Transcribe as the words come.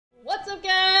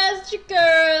it's your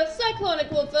girl, Cyclonic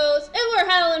Wolfos, and we're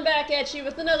howling back at you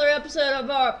with another episode of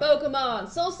our Pokémon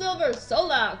SoulSilver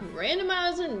Soul-Locke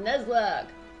Randomizer Nuzlocke.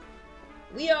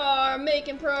 We are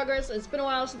making progress. It's been a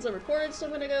while since I recorded, so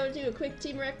I'm gonna go do a quick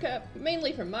team recap,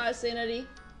 mainly for my sanity.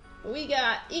 But we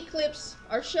got Eclipse,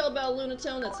 our Shell Bell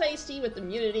Lunatone that's hasty with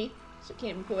immunity, so it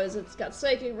can't be poisoned. It's got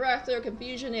Psychic, Rock Throw,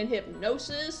 Confusion, and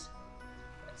Hypnosis.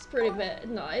 It's pretty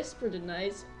nice, pretty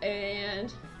nice.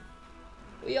 And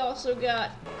we also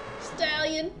got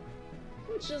Stallion,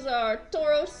 which is our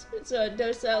Tauros. It's a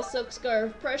docile Silk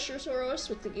Scarf Pressure Tauros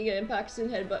with the Giga Impact, Sin,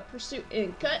 Headbutt, Pursuit,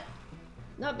 and Cut.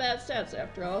 Not bad stats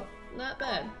after all. Not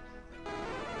bad.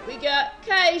 We got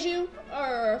Kaiju,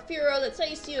 our Furo that's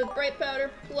hasty with Bright Powder,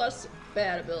 plus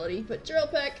bad ability. But Drill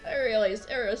Peck, Aerialise,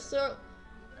 Aerosol,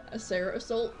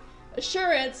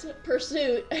 Assurance,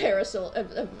 Pursuit, Aerosol.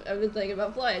 I've been thinking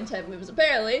about flying type moves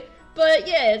apparently. But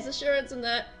yeah, it's Assurance in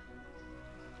that.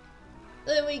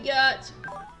 Then we got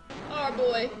our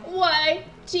boy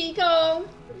Why-TeKong,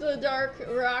 the Dark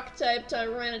Rock type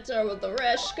Tyranitar with the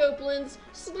Rash, Scopelands,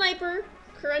 Sniper,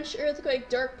 Crunch, Earthquake,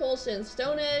 Dark Pulse, and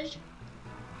Stone Edge.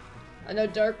 I know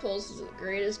Dark Pulse is the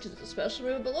greatest because it's a special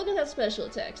move, but look at that special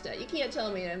attack stat. You can't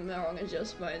tell me I'm wrong and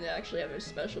justifying to actually have a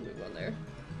special move on there.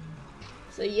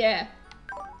 So yeah.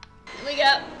 And we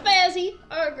got Fazzy,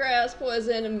 our Grass,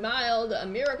 Poison, and Mild, a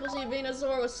Miracle Seed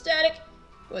Venusaur with Static,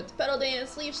 with Petal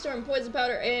Dance, Leaf Storm, Poison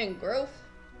Powder, and Growth.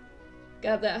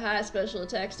 Got that high special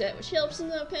attack stat, which helps in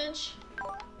the pinch.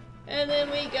 And then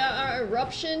we got our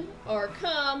Eruption, our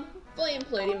Calm, Flame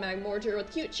Plating Magmortar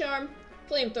with Cute Charm,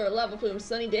 Flamethrower, Lava Plume,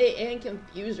 Sunny Day, and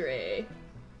Confuse Ray.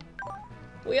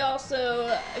 We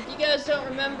also, if you guys don't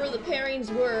remember, the pairings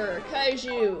were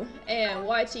Kaiju and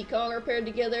Why-TeKong are paired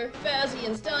together, Fazzy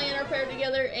and Stallion are paired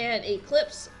together, and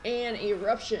Eclipse and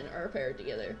Eruption are paired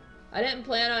together. I didn't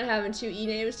plan on having two E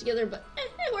names together, but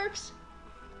it works.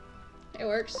 It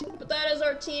works. But that is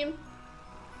our team.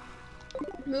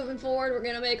 Moving forward, we're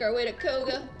gonna make our way to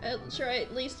Koga. Try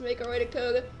at least to make our way to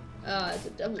Koga. It's a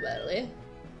double battle, eh?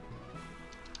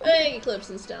 I think Eclipse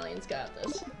and Stallion's got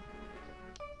this.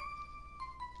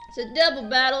 It's a double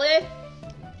battle, eh?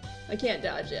 I can't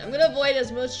dodge it. I'm gonna avoid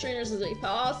as most trainers as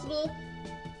possible.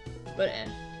 But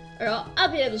or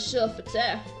I'll be able to show off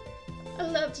attack. I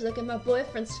love to look at my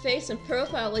boyfriend's face and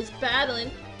profile while he's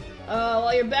battling.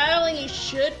 While you're battling, you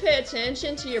should pay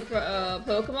attention to your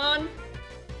Pokemon,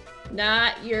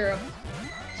 not your.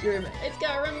 It's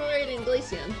got Remoraid and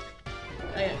Glaceon.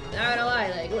 I'm not gonna lie,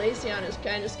 like Glaceon is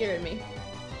kind of scaring me.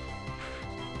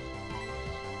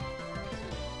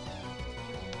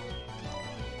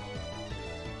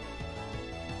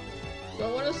 So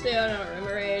I want to stay on our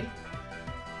Remoraid.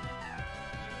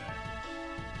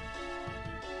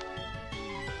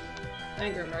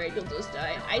 Anger Remoraid, you'll just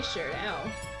die. I sure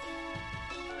ow.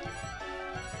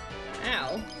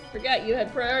 Ow. Forgot you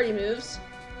had priority moves.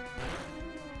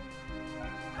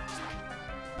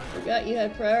 Forgot you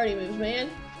had priority moves, man.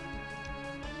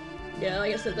 Yeah,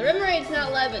 like I said, the Remoraid's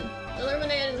not Levin. The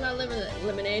Lemonade is not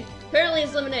Lemonade. Apparently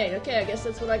it's Lemonade. Okay, I guess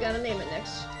that's what I gotta name it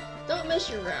next. Don't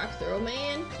miss your Rock Throw,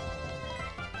 man.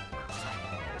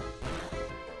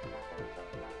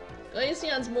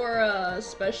 Glaceon's more,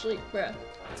 especially... Bruh.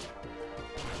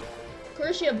 Of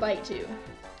course you have Bite too.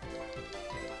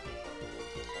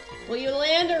 Well, you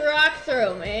land a Rock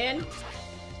Throw, man.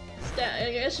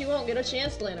 I guess you won't get a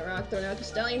chance to land a Rock Throw now because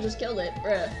Stallion just killed it,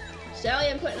 bruh.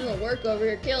 Stallion putting in the work over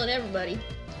here, killing everybody.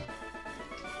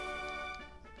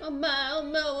 Oh my, oh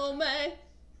no, oh my.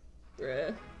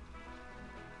 Bruh.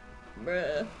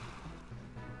 Bruh.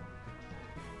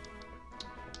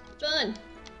 Fun.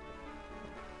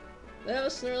 I have a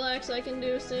Snorlax I can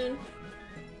do soon.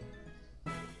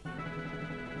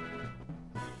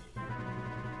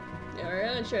 Yeah, we're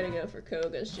gonna try to go for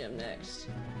Koga's gym next.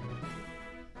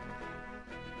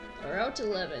 Route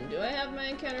 11. Do I have my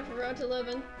encounter for Route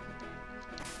 11?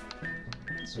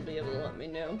 This will be able to let me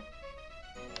know.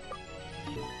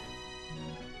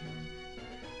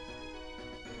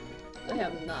 I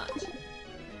have not.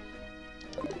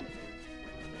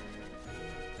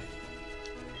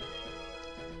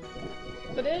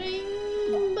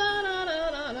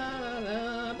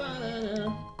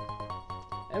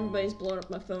 Everybody's blowing up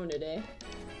my phone today.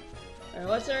 Alright,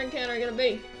 what's our encounter gonna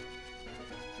be?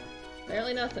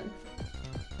 Apparently nothing.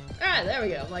 Alright, there we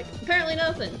go. I'm like, apparently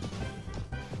nothing.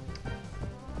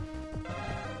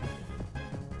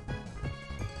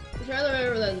 I'm trying to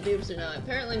remember that dupes or not.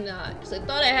 Apparently not, because I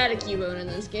thought I had a Cubone in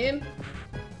this game.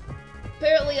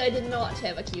 Apparently I did not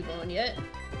have a Cubone yet.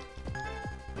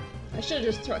 I should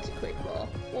have just trucked a Quick Ball.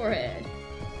 Forehead.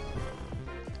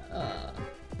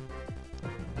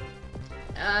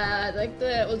 I think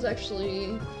that was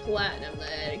actually platinum that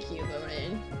I had a Cubone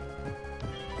in.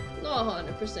 Not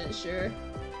 100% sure.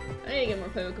 I need to get more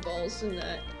Pokeballs than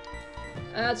that.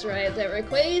 That's right, that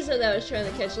Rayquaza that I was trying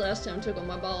to catch last time took all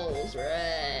my balls.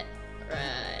 Right.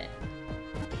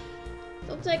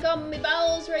 Don't take all my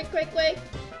balls right quick way.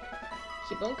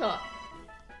 Cubone caught.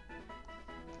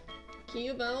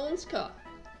 Cubone's caught.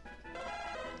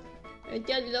 I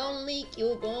got lonely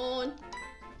Cubone.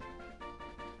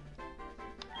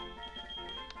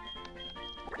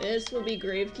 This will be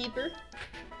Gravekeeper.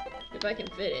 If I can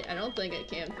fit it. I don't think I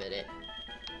can fit it.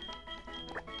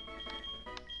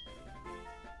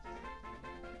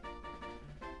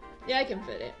 Yeah, I can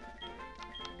fit it.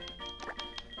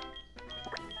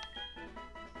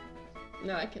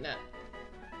 No, I cannot.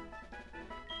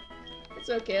 It's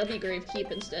okay, I'll be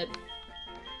Gravekeep instead.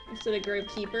 Instead of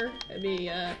Gravekeeper, it'd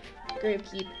be,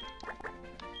 Gravekeep.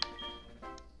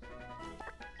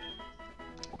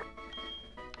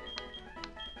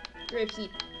 Gravekeep.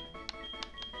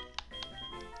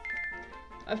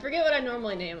 I forget what I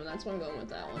normally name them, that's why I'm going with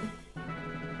that one.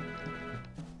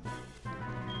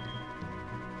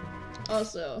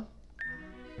 Also,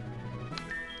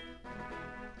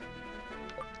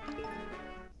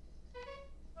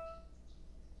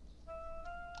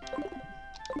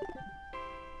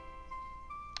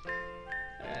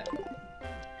 alright.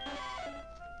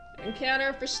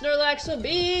 Encounter for Snorlax will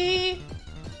be...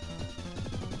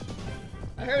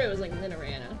 I heard it was like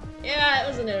Nidorina. Yeah, it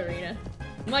was a Nidorina.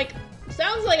 Mike,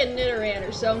 sounds like a Nidoran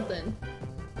or something.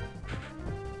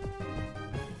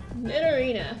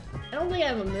 Nidorina. I don't think I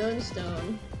have a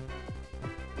Moonstone.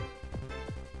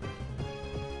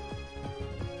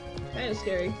 Kinda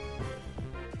scary.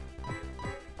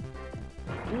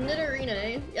 Nidorina,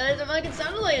 eh? Yeah, like it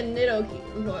sounded like a Nido.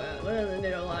 What are the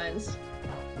Nido lines?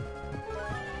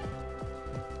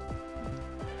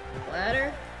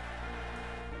 Ladder?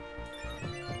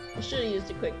 I should have used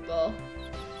a quick ball.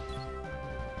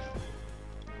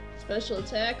 Special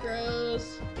attack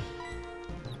rose.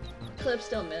 Clips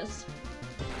don't miss.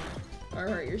 Or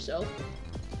hurt yourself.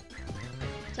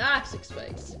 Toxic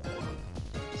spikes.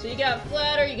 So you got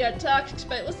flatter, you got toxic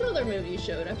spike. What's the other move you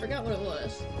showed? I forgot what it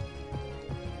was.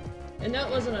 And that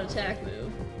wasn't an attack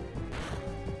move.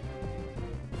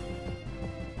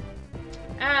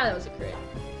 Ah, that was a crit.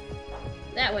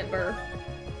 That went burr.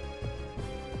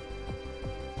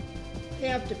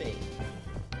 Have to be.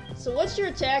 So what's your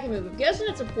attack move? I'm guessing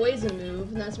it's a poison move,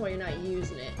 and that's why you're not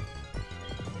using it.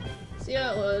 See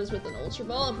how it was with an Ultra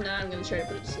Ball? If not, I'm gonna try to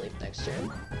put it to sleep next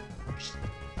turn.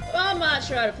 Well, I'm not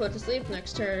trying to put it to sleep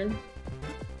next turn.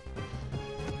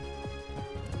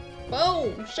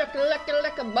 Boom!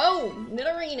 Shakalaka boom!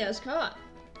 Nidorina is caught.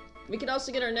 We can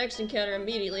also get our next encounter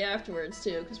immediately afterwards,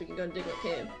 too, because we can go to Diglett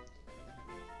Cave.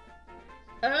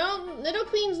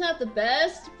 Nidoqueen's not the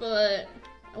best, but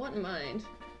I wouldn't mind.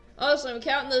 Also, I'm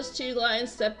counting those two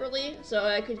lines separately, so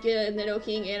I could get a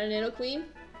Nidoking and a Nidoqueen.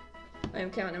 I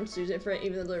am counting them two different,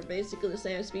 even though they're basically the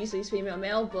same species, female,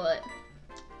 male, but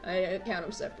I count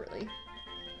them separately.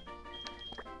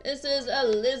 This is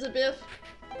Elizabeth.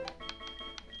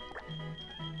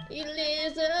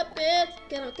 Elizabeth,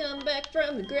 gonna come back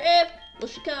from the grave. Will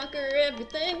she conquer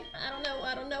everything? I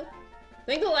don't know. I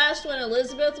think the last one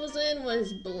Elizabeth was in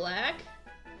was Black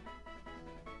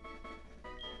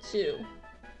 2.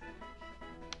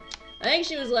 I think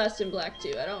she was last in Black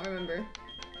 2, I don't remember.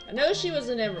 I know she was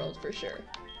in Emerald for sure.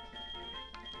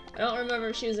 I don't remember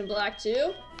if she was in Black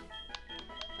 2.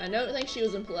 I don't think she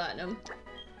was in Platinum.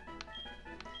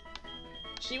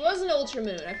 She was in Ultra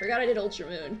Moon. I forgot I did Ultra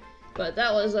Moon. But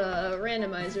that was a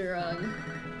randomizer on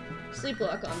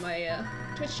Sleepwalk on my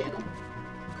Twitch channel.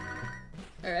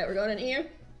 Alright, we're going in here.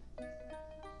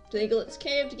 Diglett's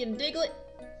Cave to get a Diglett.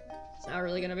 It's not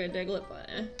really gonna be a Diglett, but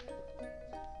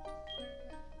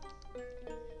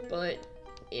But,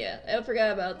 yeah, I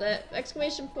forgot about that.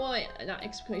 Exclamation point. Not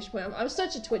exclamation point. I'm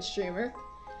such a Twitch streamer.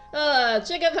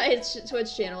 Check out my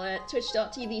Twitch channel at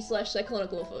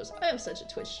twitch.tv/cyclonicwolfos. I am such a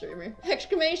Twitch streamer.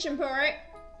 Exclamation point.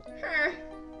 Huh.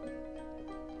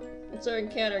 What's our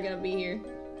encounter gonna be here?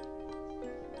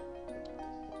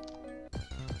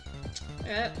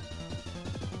 Alright.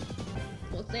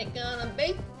 What's that gonna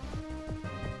be?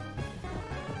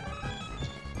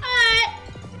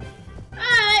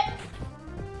 Alright!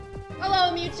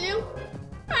 Hello, Mewtwo!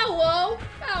 Hello!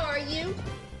 How are you?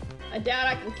 I doubt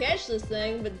I can catch this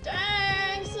thing, but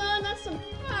dang, son, that's some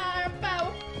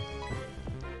firepower!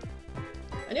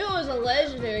 I knew it was a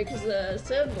legendary because of the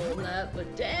symbol and that,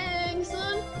 but dang,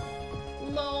 son!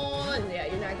 Come on! Yeah,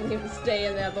 you're not gonna even stay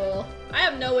in that bowl. I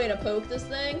have no way to poke this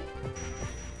thing.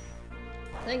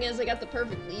 Thing is, I got the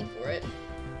perfect lead for it.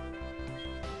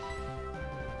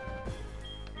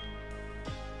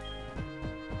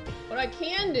 I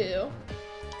can do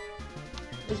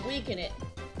is weaken it.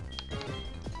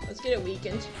 Let's get it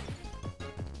weakened.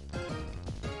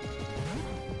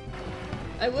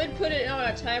 I would put it on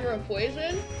a timer of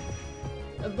poison,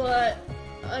 but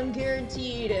I'm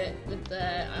guaranteed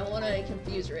that I want a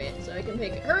confuse rate, so I can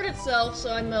make it hurt itself,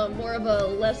 so I'm more of a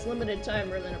less limited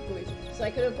timer than a poison. So I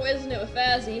could have poisoned it with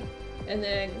Fazzy, and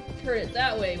then hurt it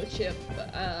that way with Chip,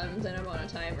 then I'm on a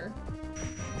timer.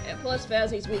 And plus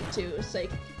Fazzy's weak too, it's like,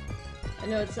 I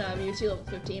know it's not Mewtwo level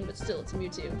 15, but still it's a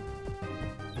Mewtwo.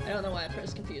 I don't know why I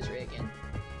pressed confuse rate again.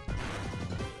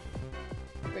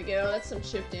 There we go, that's some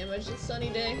chip damage. It's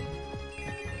Sunny Day.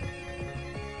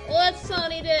 Well, that's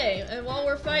Sunny Day, and while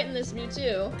we're fighting this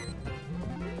Mewtwo,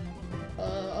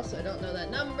 also I don't know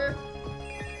that number,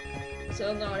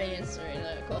 so I'm not answering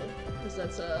that call, because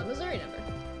that's a Missouri number.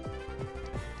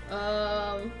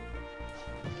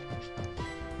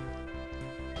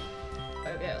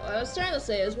 Okay, what I was trying to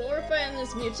say is, while we're fighting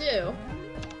this Mewtwo,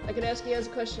 I could ask you guys a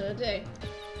question of the day.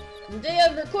 The day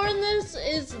I'm recording this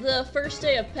is the first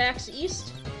day of PAX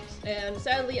East, and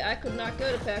sadly I could not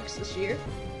go to PAX this year.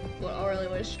 Well, I really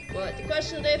wish. But the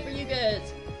question of the day for you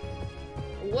guys,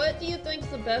 what do you think is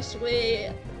the best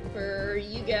way for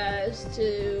you guys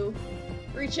to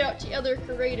reach out to other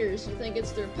creators? Do you think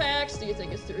it's through PAX? Do you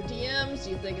think it's through DMs?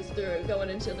 Do you think it's through going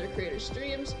into other creator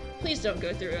streams? Please don't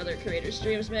go through other creator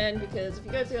streams, man, because if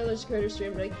you go through other creator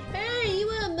streams like, hey, you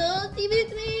want to multi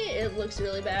with me? It looks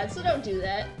really bad, so don't do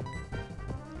that.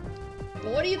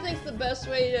 But what do you think is the best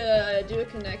way to do a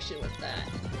connection with that?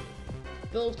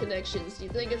 Build connections. Do you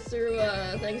think it's through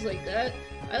things like that?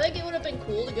 I think it would have been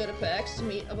cool to go to PAX to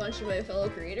meet a bunch of my fellow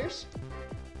creators.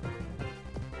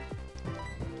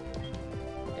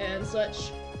 And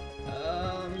such.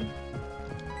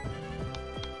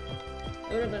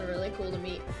 It would have been really cool to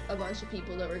meet a bunch of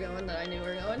people that were going, that I knew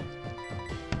were going.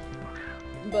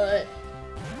 But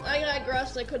I got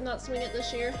grushed, I could not swing it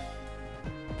this year.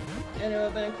 And it would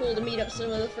have been cool to meet up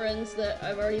some of the friends that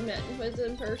I've already met with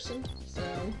in person, so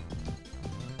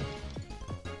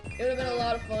it would have been a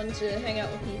lot of fun to hang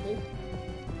out with people.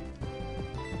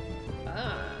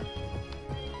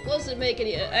 Plus it'd make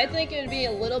it, I think it'd be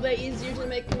a little bit easier to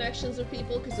make connections with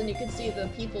people, because then you can see the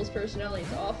people's personalities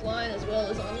offline as well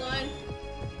as online.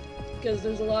 Because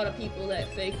there's a lot of people that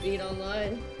fake being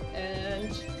online,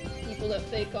 and people that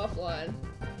fake offline.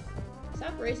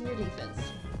 Stop raising your defense.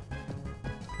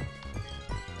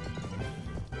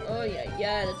 Oh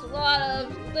yeah, there's a lot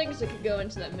of things that could go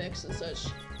into that mix and such.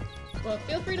 Well,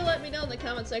 feel free to let me know in the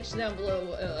comment section down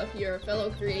below if you're a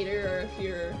fellow creator, or if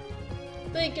you're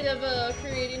thinking of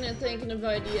creating and thinking of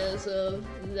ideas of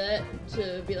that,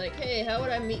 to be like, hey, how would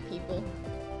I meet people?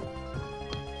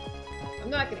 I'm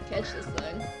not gonna catch this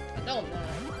thing. I know I'm not.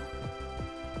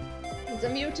 It's a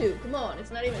Mewtwo, come on,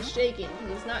 it's not even shaking,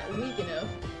 because it's not weak enough.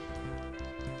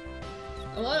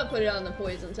 I want to put it on the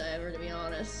poison timer, to be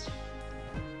honest.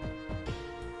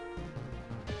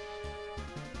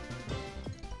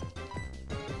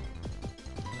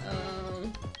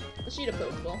 Let's shoot a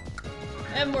Pokeball.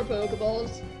 I have more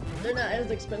Pokeballs. They're not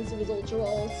as expensive as Ultra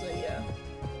Balls, so yeah.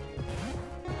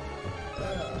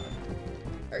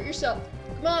 Hurt yourself.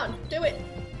 Come on, do it!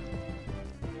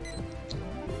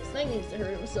 This thing needs to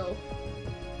hurt himself.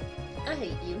 I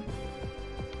hate you.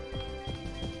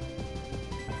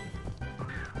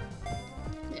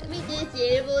 Let me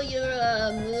disable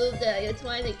your move that you're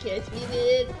trying to catch me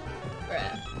with.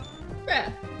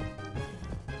 Bruh.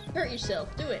 Hurt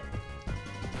yourself, do it.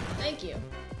 Thank you.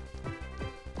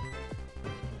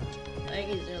 I think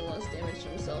he's doing less damage to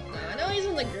himself now. I know he's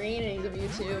in the green and he's a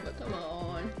Mewtwo, but come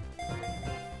on.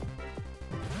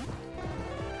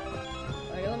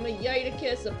 Alright, let me yay to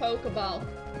kiss a Pokeball.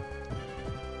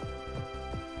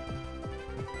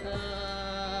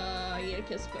 Yay to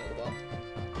kiss a Pokeball.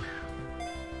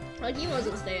 Like, he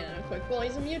wasn't staying in a quick ball,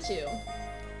 he's a Mewtwo.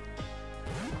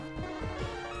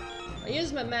 I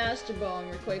used my Master Ball in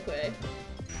a quick way.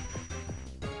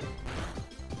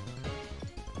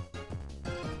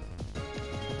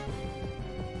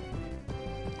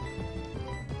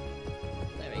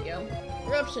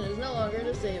 Corruption is no longer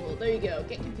disabled. There you go.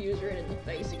 Get confused right in the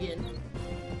face again.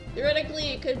 Theoretically,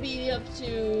 it could be up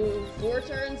to 4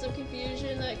 turns of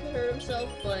confusion that could hurt himself,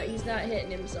 but he's not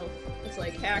hitting himself. It's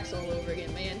like hacks all over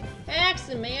again, man.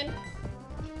 Haxing, man!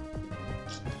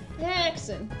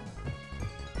 Haxing!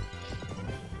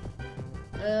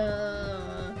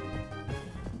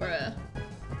 Bruh.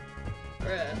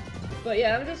 But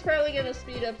yeah, I'm just probably gonna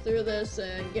speed up through this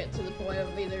and get to the point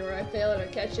of either where I fail it or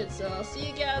catch it, so I'll see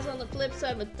you guys on the flip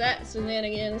side with that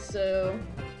shenanigans, so...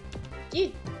 Yeah.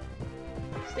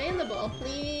 Stay in the ball,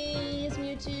 please,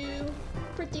 Mewtwo.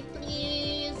 Pretty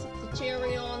please. It's a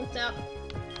top.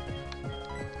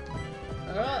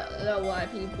 I don't know why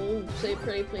people say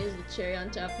pretty please with cherry on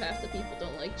top. Half the people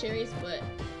don't like cherries, but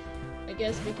I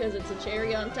guess because it's a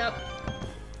cherry on top.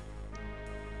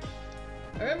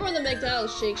 I remember when the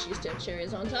McDonald's shakes used to have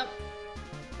cherries on top.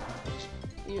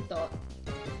 Weird thought.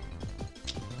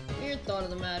 Weird thought of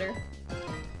the matter.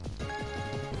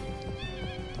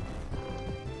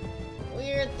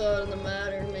 Weird thought of the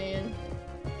matter, man.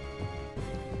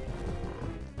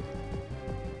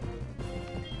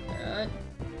 Alright.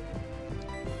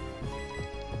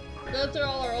 Go through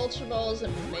all our Ultra Balls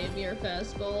and maybe our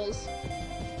Fast Balls.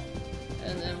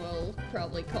 And then we'll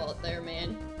probably call it there,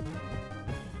 man.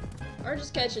 Or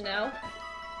just catch it now.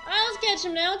 Alright, let's catch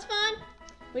him now, it's fine.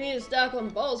 We need to stock on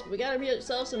balls, but we gotta get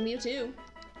ourselves some Mewtwo.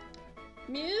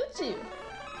 Mewtwo!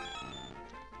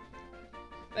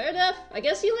 Fair enough. I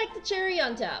guess you like the cherry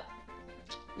on top.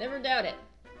 Never doubt it.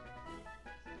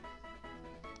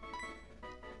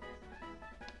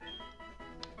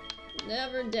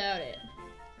 Never doubt it.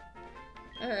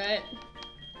 Alright.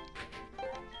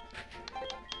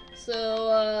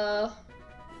 So,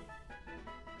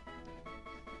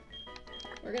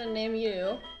 we're gonna name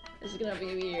you. This is gonna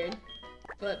be weird.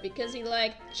 But because he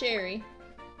liked cherry,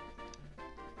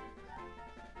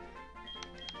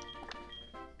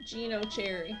 Geno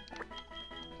Cherry.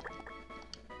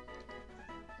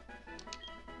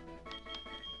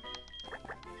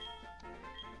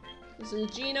 This is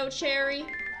Geno Cherry.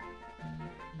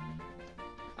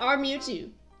 Our Mewtwo.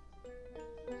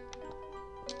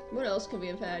 What else could we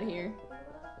have had here?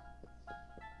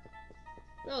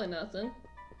 Really nothing.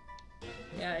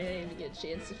 Yeah, I didn't even get a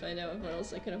chance to find out what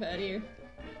else I could have had here.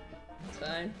 It's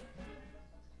fine.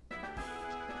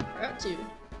 Route 2.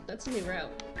 That's a new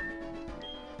route.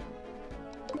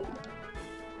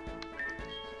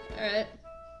 Alright.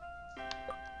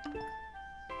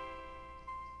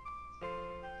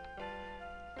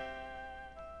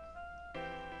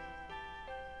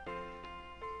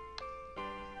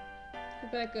 Go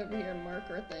back over here and mark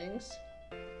our things.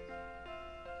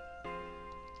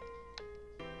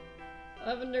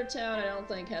 Lavender Town, I don't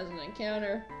think has an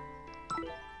encounter.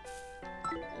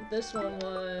 And this one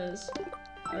was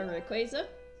our Rayquaza.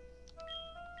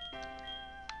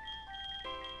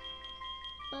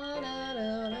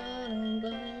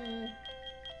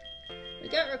 We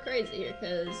got Rayquaza here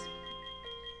because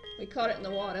we caught it in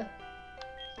the water.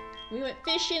 We went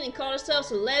fishing and caught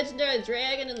ourselves a legendary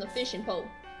dragon in the fishing pole.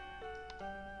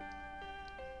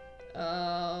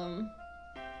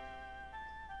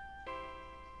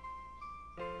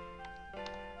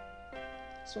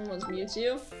 This one was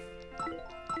Mewtwo.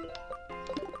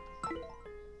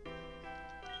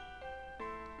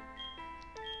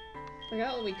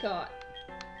 Forgot what we caught.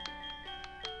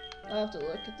 I'll have to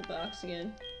look at the box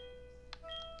again.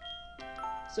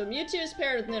 So Mewtwo is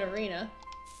paired with Nidorina.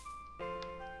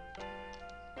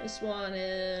 This one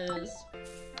is...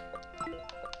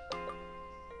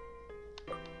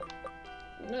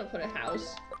 I'm gonna put a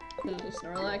house because of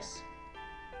Snorlax.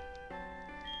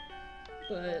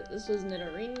 But this was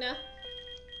Nidorina.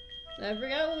 And I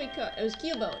forgot what we caught. It was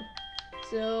Cubone.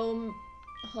 So...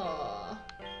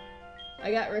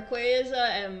 I got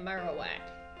Rayquaza and Marowak.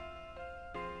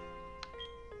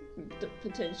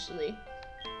 Potentially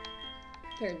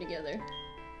paired together.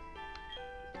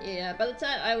 Yeah, by the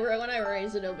time when I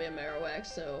raise it, it'll be a Marowak,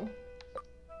 so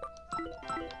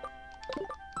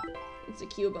it's a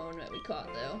Cubone that we caught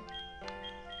though.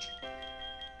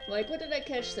 Like, what did I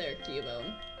catch there,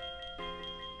 Cubone?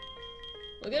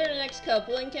 We'll get our next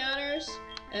couple encounters,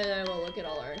 and then we'll look at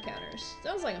all our encounters.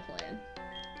 Sounds like a plan.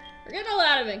 We're getting a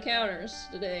lot of encounters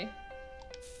today.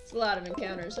 It's a lot of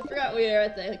encounters. I forgot we were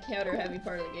at the encounter heavy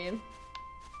part of the game.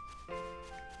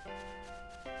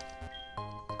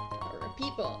 A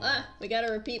repeat ball. Ah, we got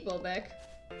a repeat ball back.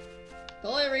 The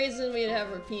only reason we'd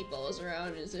have repeat balls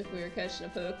around is if we were catching a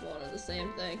Pokemon of the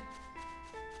same thing.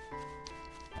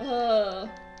 I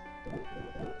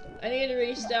need to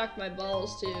restock my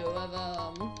balls too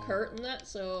of Kurt and that,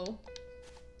 so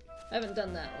I haven't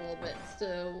done that in a little bit.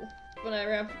 So when I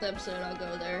wrap up the episode, I'll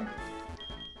go there.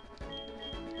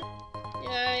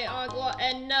 Yay, Agua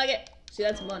and Nugget! See,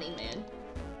 that's money, man.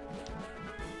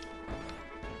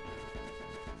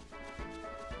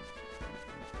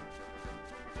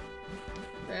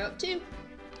 Route 2.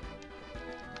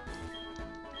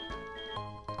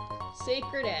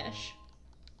 Sacred Ash.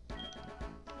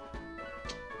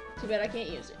 Too bad I can't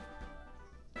use it.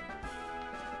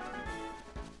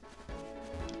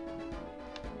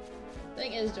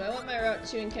 Thing is, do I want my Route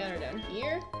 2 encounter down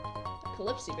here?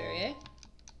 Calypso Berry, eh?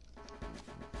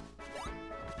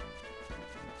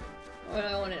 Or do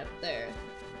I want it up there?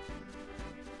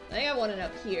 I think I want it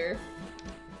up here.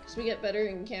 Because we get better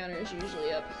encounters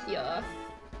usually up here.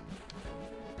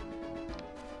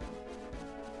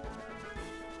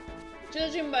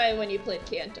 Judging by when you played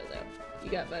Kanto, though,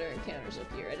 you got better encounters up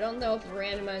here. I don't know if the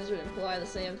randomizer would imply the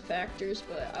same factors,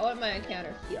 but I want my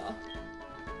encounter here.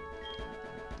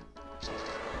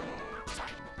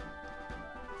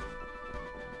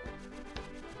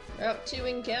 Route 2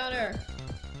 encounter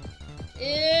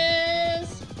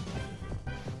is...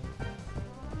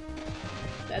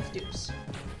 That's dupes.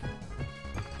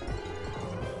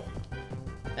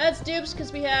 That's dupes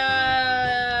because we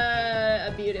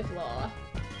have a beautiful.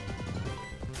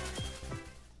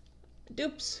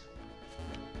 Dupes.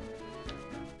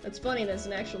 That's funny, that's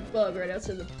an actual bug right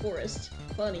outside the forest.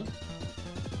 Funny.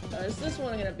 Is this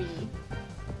one gonna be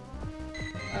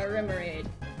a Remoraid?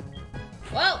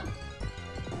 Well!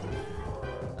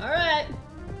 Alright.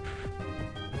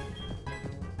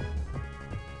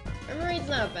 Remoraid's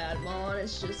not a bad mon,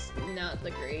 it's just not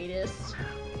the greatest.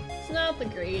 It's not the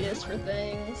greatest for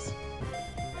things.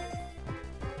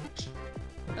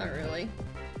 Not really.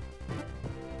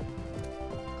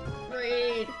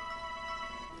 Raid.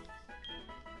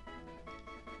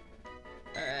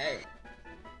 Alright.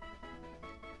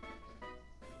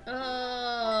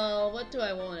 What do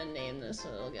I want to name this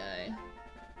little guy?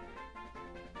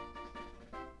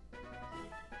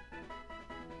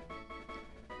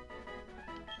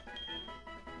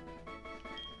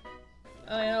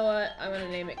 Oh, you know what? I'm gonna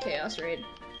name it Chaos Raid.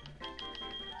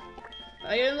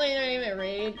 I usually name it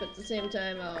Raid, but at the same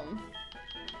time,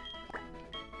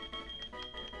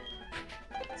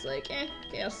 it's like,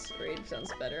 Chaos Raid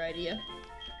sounds a better idea.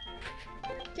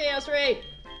 Chaos Raid!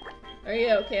 There you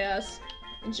go, Chaos.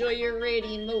 Enjoy your raid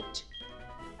emote.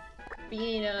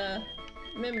 Being a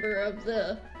member of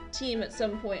the team at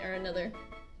some point or another.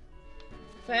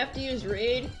 If I have to use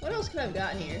Raid, what else could I have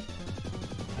gotten here?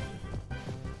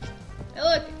 Hey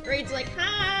look! Raid's like,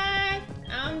 hi!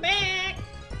 I'm back!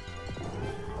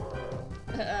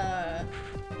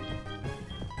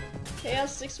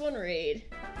 Chaos 6-1 Raid.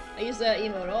 I use that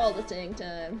emote all the dang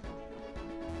time.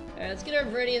 Alright, let's get our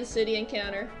Viridian City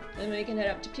encounter, then we can head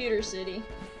up to Pewter City,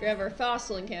 grab our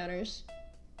fossil encounters.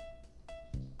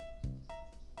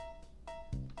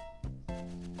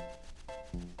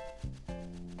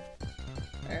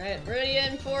 Alright,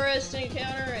 Viridian Forest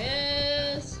encounter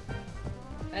is...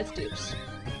 That's dupes.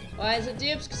 Why is it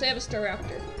dupes? Because I have a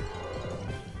Staraptor.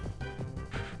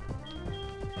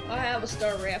 I have a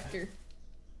Staraptor.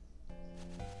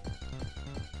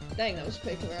 Dang, that was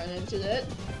quick to run into that.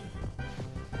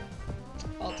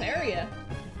 Altaria.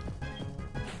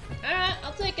 Alright,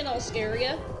 I'll take an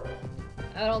Alscaria.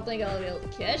 I don't think I'll be able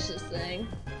to catch this thing.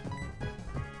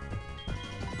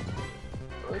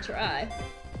 We'll try.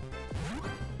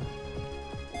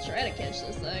 I'll try to catch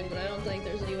this thing, but I don't think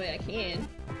there's any way I can.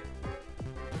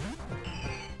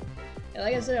 Yeah,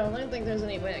 like I said, I don't think there's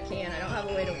any way I can. I don't have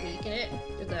a way to weaken it.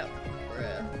 Get that,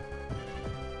 bruh.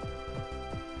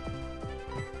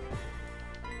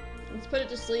 Let's put it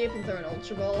to sleep and throw an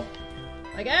Ultra Ball.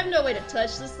 Like, I have no way to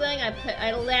touch this thing.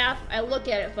 I laugh, I look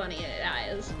at it funny, and it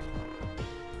dies.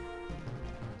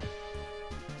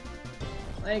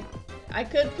 Like, I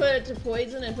could put it to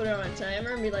poison and put it on a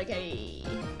timer and be like, hey...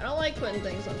 I don't like putting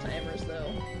things on timers,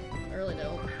 though. I really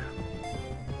don't.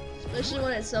 Especially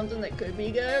when it's something that could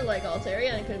be good, like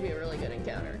Altaria, and it could be a really good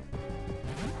encounter.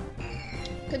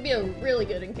 Could be a really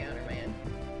good encounter, man.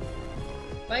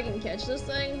 If I can catch this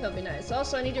thing, that'd be nice.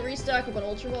 Also, I need to restock up on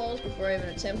Ultra Balls before I even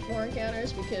attempt more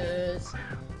encounters, because,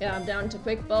 yeah, I'm down to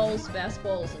Quick Balls, Fast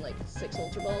Balls, and like 6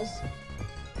 Ultra Balls.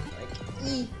 Like,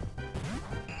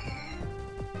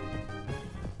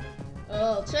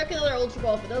 I'll check another Ultra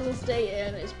Ball. If it doesn't stay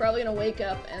in, it's probably gonna wake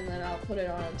up, and then I'll put it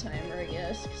on a timer, I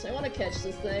guess, because I want to catch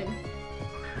this thing.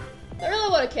 I really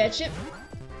want to catch it.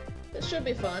 This should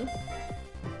be fun.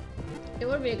 It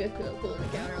would be a good, cool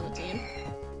encounter on the team.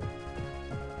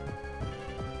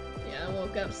 Yeah, I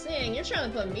woke up saying, you're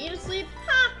trying to put me to sleep?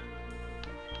 Ha!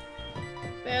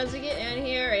 As we get in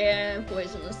here and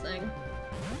poison this thing.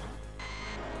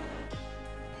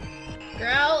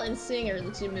 Growl and Sing are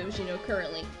the 2 moves you know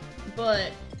currently.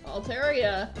 But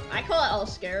Altaria, I call it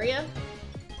Alscaria.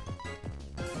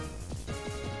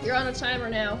 You're on a timer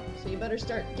now, so you better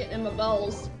start getting in my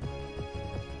balls.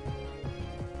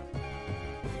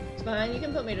 It's fine, you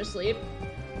can put me to sleep.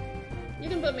 You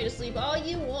can put me to sleep all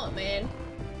you want, man.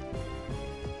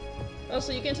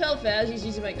 Also, you can tell Fazzy's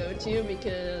using my go-to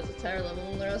because it's higher level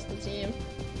than the rest of the team.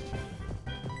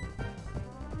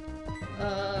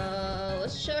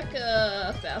 Let's check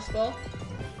Fastball.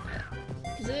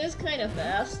 Because it is kind of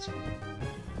fast.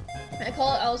 I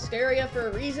call it Alscaria for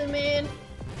a reason, man.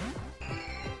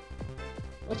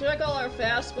 We'll chuck all our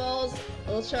fastballs,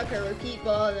 we'll chuck our repeat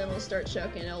ball, and then we'll start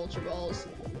chucking ultra balls.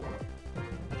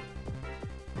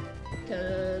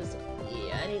 Because,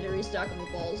 yeah, I need to restock them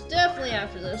with balls. Definitely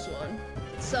after this one.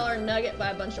 Sell our nugget, buy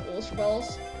a bunch of ultra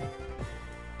balls.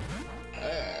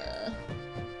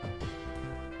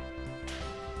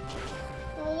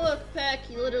 Oh look, Peck,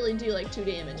 you literally do like 2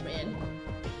 damage, man.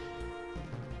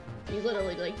 You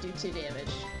literally like do 2 damage.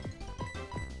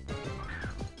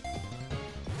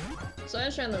 So I'm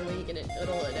trying to weaken it,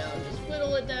 whittle it down. Just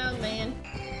whittle it down, man.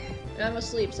 And I'm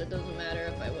asleep, so it doesn't matter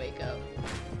if I wake up.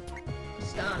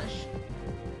 Astonish.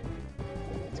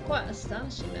 It's quite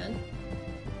astonishing, man.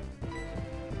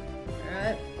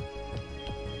 Alright.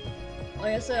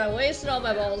 Like I said, I wasted all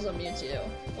my balls on Mewtwo.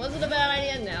 Was it a bad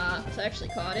idea? Nah, I actually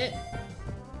caught it.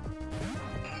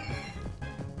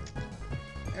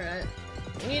 Alright.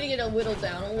 We need to get it whittled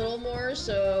down a little more,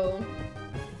 so...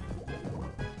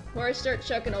 Before I start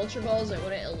chucking Ultra Balls, I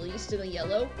want it at least in the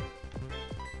yellow.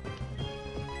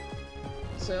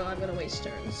 So I'm gonna waste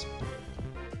turns.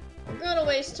 We're gonna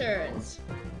waste turns.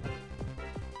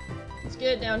 Let's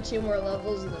get it down 2 more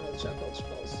levels and then we'll chuck Ultra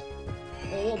Balls.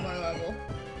 Well, 1 more level.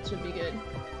 Should be good.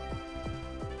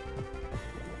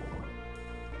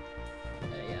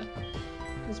 Yeah.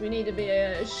 Because we need to be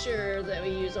sure that we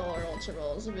use all our Ultra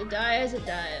Balls. If it dies, it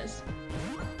dies.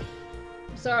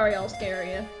 I'm sorry, I'll scare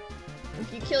you.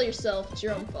 If you kill yourself, it's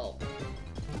your own fault.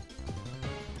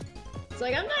 It's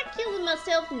like, I'm not killing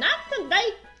myself, not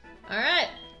today! Alright.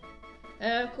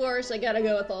 And of course, I gotta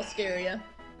go with Alscaria.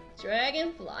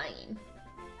 Dragon flying.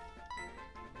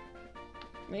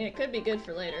 I mean, it could be good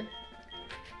for later.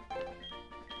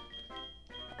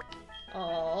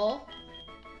 Aww.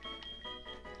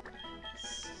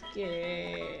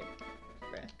 Scare.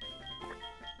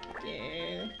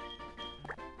 Scare.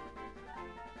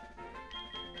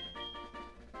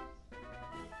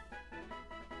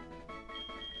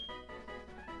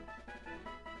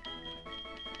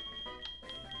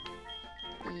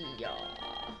 Yeah.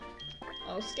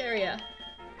 I'll scare ya.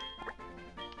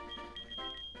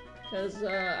 Because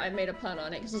I made a pun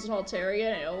on it, because it's an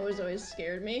Altaria and it always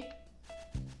scared me.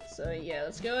 So yeah,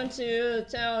 let's go into the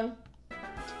town.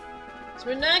 So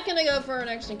we're not gonna go for our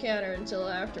next encounter until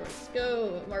afterwards. Let's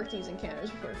go mark these encounters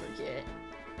before I forget.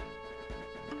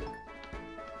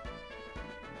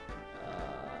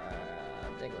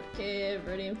 Diglett Cave,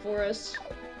 Viridian Forest.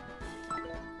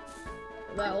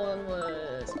 That one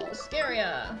was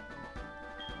Alscaria.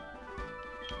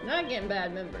 We're not getting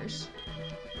bad members.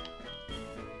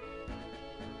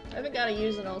 I haven't got to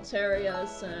use an Altaria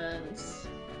since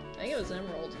I think it was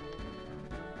Emerald.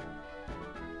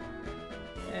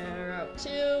 And Route 2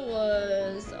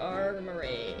 was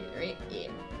Armory, right?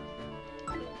 Yeah.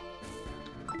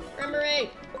 Armory!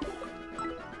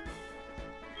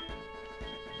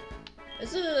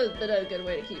 This is a bit of a good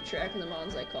way to keep track of the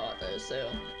mons I caught though,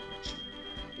 so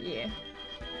yeah.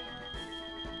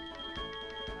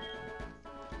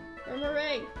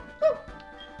 Armory! Woo!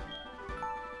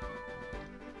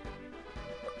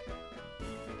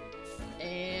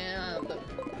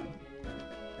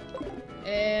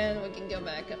 And we can go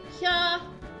back up here. I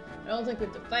don't think we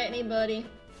have to fight anybody.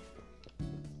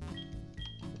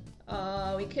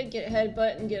 We could get a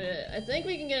headbutt and get a... I think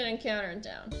we can get an encounter in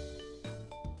town.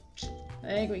 I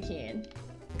think we can.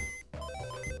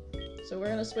 So we're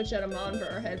gonna switch out a mon for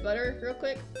our headbutter real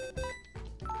quick.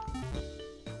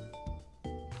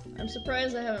 I'm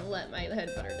surprised I haven't let my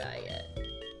headbutter die yet.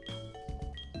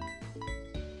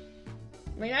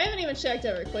 I mean, I haven't even checked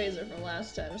out Rayquaza from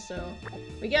last time, so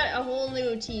we got a whole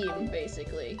new team,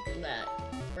 basically, from that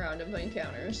round of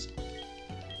encounters.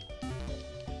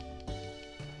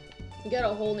 We got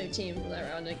a whole new team from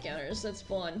that round of encounters. That's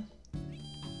fun.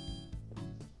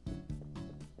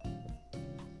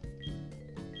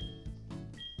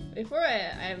 Before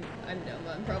I'm dumb.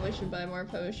 I probably should buy more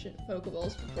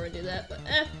Pokeballs before I do that, but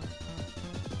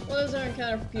what is our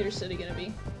encounter for Pewter City gonna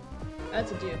be?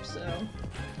 That's a dupe, so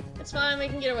it's fine. We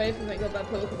can get away from it. Go buy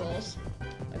Pokeballs.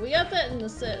 Like we got that in the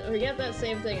set. We got that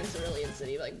same thing in Cerulean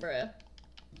City. Like, bruh.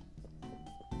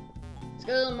 Let's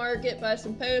go to the market, buy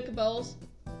some Pokeballs,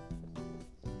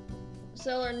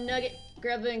 sell our nugget,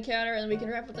 grab the encounter, and then we can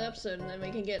wrap up the episode. And then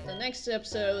we can get the next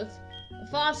episode with the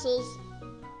fossils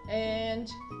and.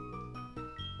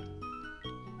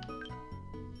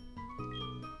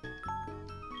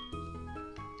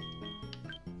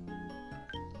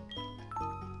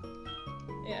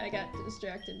 Yeah, I got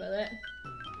distracted by that.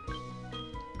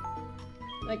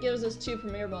 That gives us 2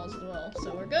 Premier Balls as well,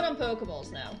 so we're good on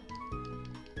Pokeballs now.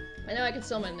 I know I could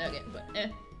sell my nugget, but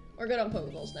we're good on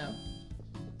Pokeballs now.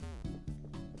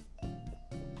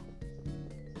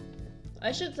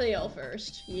 I should heal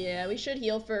first. Yeah, we should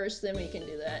heal first, then we can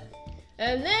do that.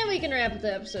 And then we can wrap up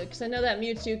the episode, because I know that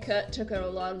Mewtwo cut took out a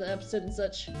lot of the episode and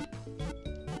such.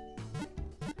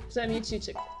 So that Mewtwo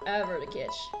took ever to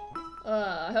catch.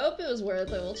 I hope it was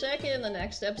worth it. We'll check it in the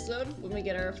next episode when we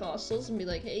get our fossils and be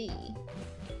like, hey.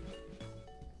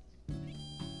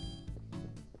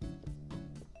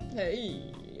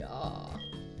 Hey,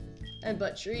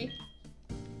 headbutt tree.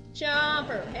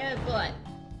 Chomper, headbutt.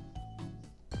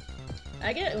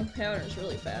 I get encounters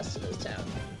really fast in this town.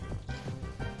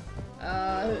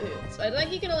 Hoots. I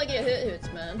think you can only get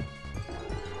hoots, man.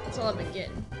 That's all I've been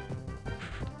getting.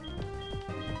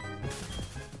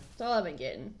 That's all I've been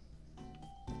getting.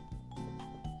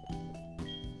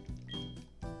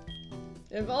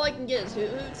 If all I can get is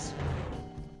hoots.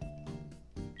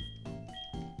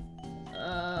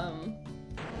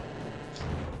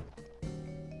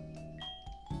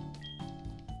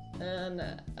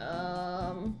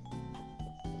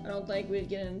 I don't think we'd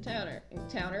get an encounter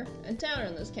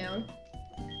in this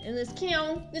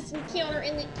town. This encounter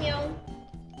in the town.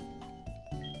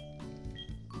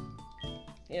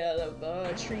 Yeah,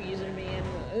 the trees are being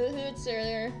hoots are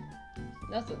there.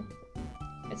 Nothing.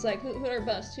 It's like hoot or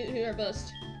bust, hoot or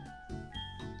bust.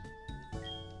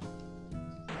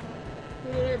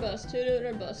 Hoot or bust, hoot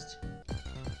or bust.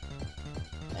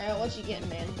 Alright, what you getting,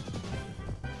 man?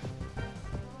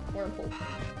 Wormhole.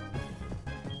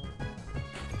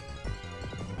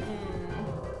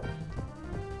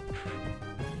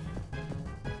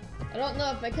 I don't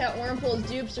know if I count Wormhole as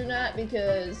dupes or not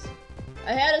because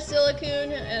I had a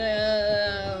Silicoon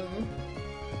and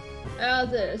how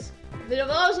about this? If it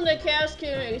evolves into a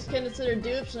Cascoon, it's considered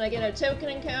dupes, and I get a token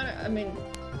encounter. I mean,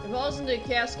 if it evolves into a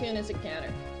Cascoon, it's a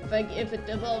counter. If it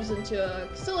evolves into a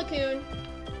Silicoon,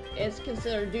 it's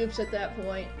considered dupes at that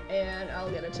point, and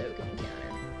I'll get a token encounter.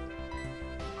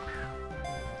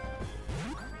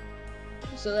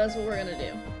 So that's what we're gonna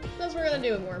do. That's what we're gonna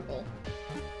do with Wormhole.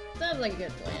 Sounds like a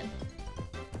good plan.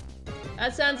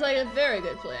 That sounds like a very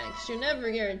good plan, because you're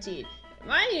never guaranteed.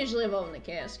 Mine usually evolve into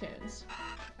Cascoons.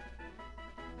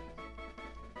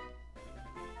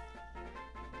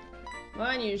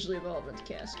 Mine usually evolve into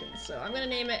Cascoon, so I'm gonna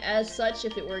name it as such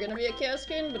if it were gonna be a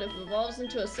Cascoon, but if it evolves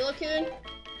into a Silicoon,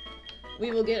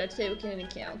 we will get a token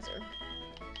encounter.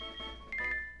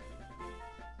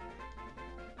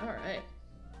 Alright.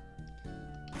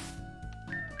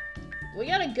 We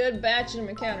got a good batch of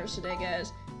encounters today,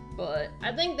 guys, but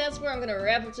I think that's where I'm gonna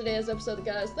wrap up today's episode,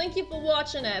 guys. Thank you for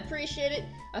watching, I appreciate it.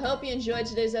 I hope you enjoyed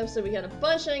today's episode. We got a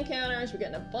bunch of encounters, we're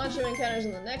getting a bunch of encounters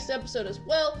in the next episode as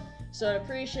well. So I'd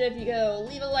appreciate it if you go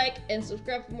leave a like and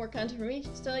subscribe for more content from me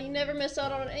so you never miss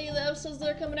out on any of the episodes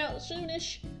that are coming out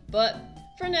soonish. But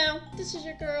for now, this is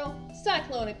your girl,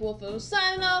 Cyclonic Wolfos,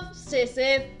 signing off. Stay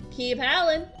safe, keep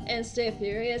howling, and stay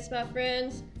furious, my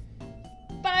friends.